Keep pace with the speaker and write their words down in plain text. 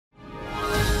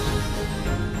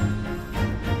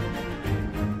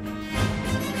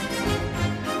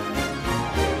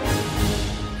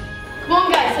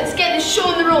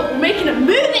making a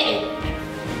movie!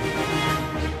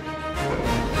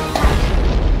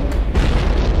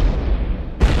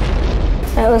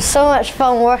 It was so much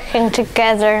fun working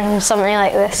together on something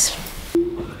like this.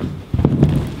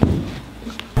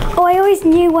 Oh, I always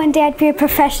knew one day I'd be a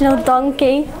professional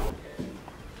donkey.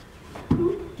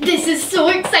 This is so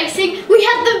exciting! We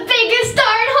have the biggest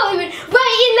star in Hollywood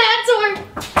right in that door!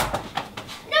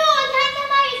 No, I can't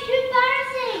come out, it's too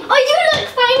embarrassing! Oh, you look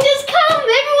fine, just come!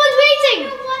 Everyone's waiting! I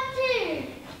don't want to!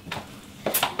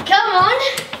 Come on!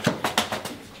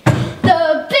 The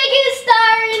biggest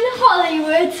star in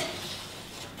Hollywood!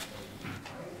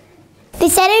 They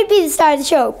said I would be the star of the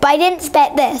show, but I didn't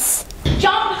expect this.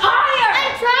 Jump higher!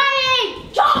 I'm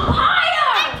trying! Jump higher!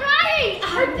 I'm trying!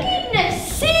 For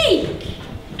goodness sake!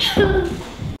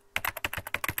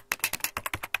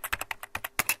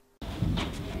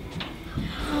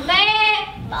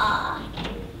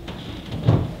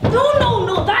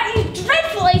 No, that is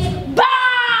dreadful! It's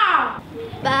ba!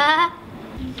 Ba.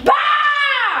 Ba!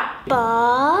 Ba.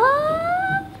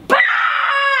 Ba!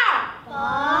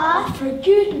 For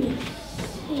goodness,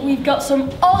 we've got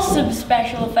some awesome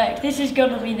special effects. This is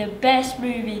going to be the best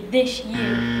movie this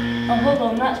year. Oh, hold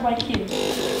on, that's my cue.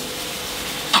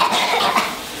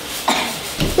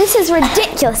 This is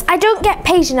ridiculous. I don't get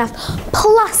paid enough.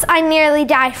 Plus, I nearly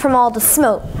die from all the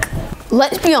smoke.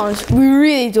 Let's be honest, we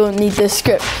really don't need this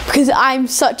script because I'm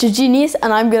such a genius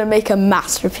and I'm going to make a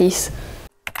masterpiece.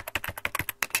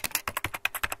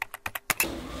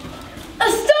 A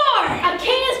star! A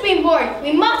king has been born.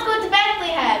 We must go to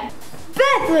Bethlehem.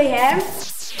 Bethlehem?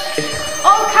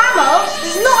 Oh, Camel,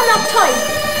 there's not enough time.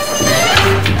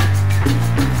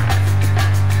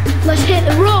 Let's hit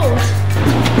the road.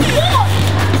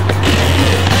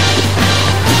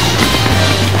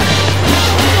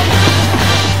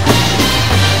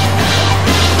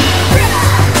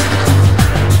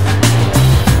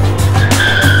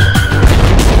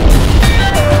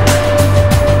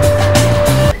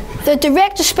 The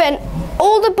director spent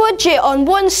all the budget on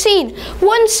one scene.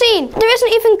 One scene. There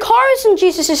isn't even cars in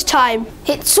Jesus' time.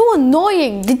 It's so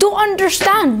annoying. They don't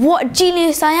understand what a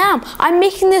genius I am. I'm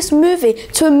making this movie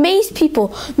to amaze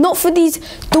people, not for these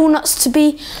donuts to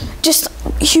be just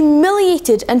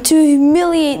humiliated and to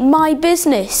humiliate my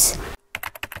business.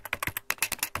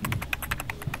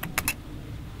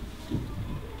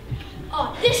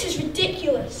 Oh, this is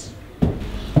ridiculous.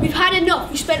 We've had enough.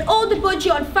 We spent all the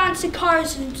budget on fancy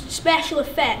cars and special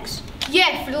effects.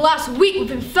 Yeah, for the last week we've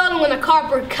been filming with a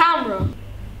cardboard camera.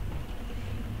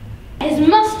 His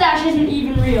mustache isn't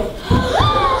even real.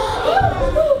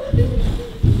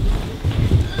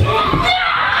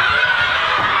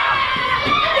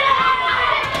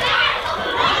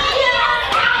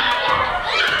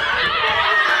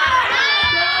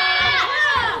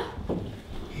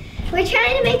 We're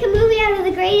trying to make a movie out of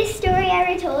the greatest story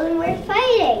ever told, and we're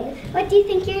fighting. What do you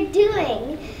think you're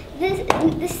doing? This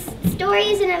story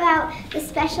isn't about the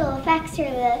special effects or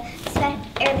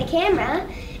the camera.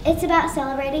 It's about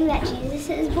celebrating that Jesus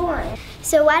is born.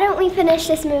 So why don't we finish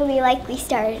this movie like we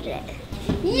started it?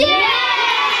 Yeah!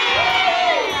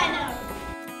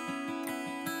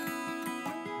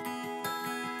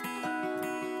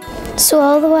 So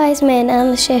all the wise men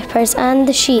and the shepherds and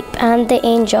the sheep and the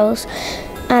angels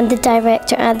and the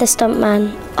director and the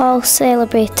stuntman all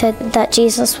celebrated that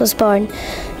Jesus was born.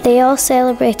 They all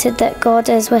celebrated that God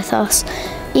is with us,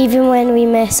 even when we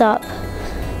mess up.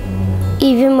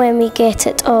 Even when we get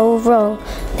it all wrong,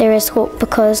 there is hope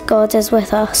because God is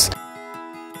with us.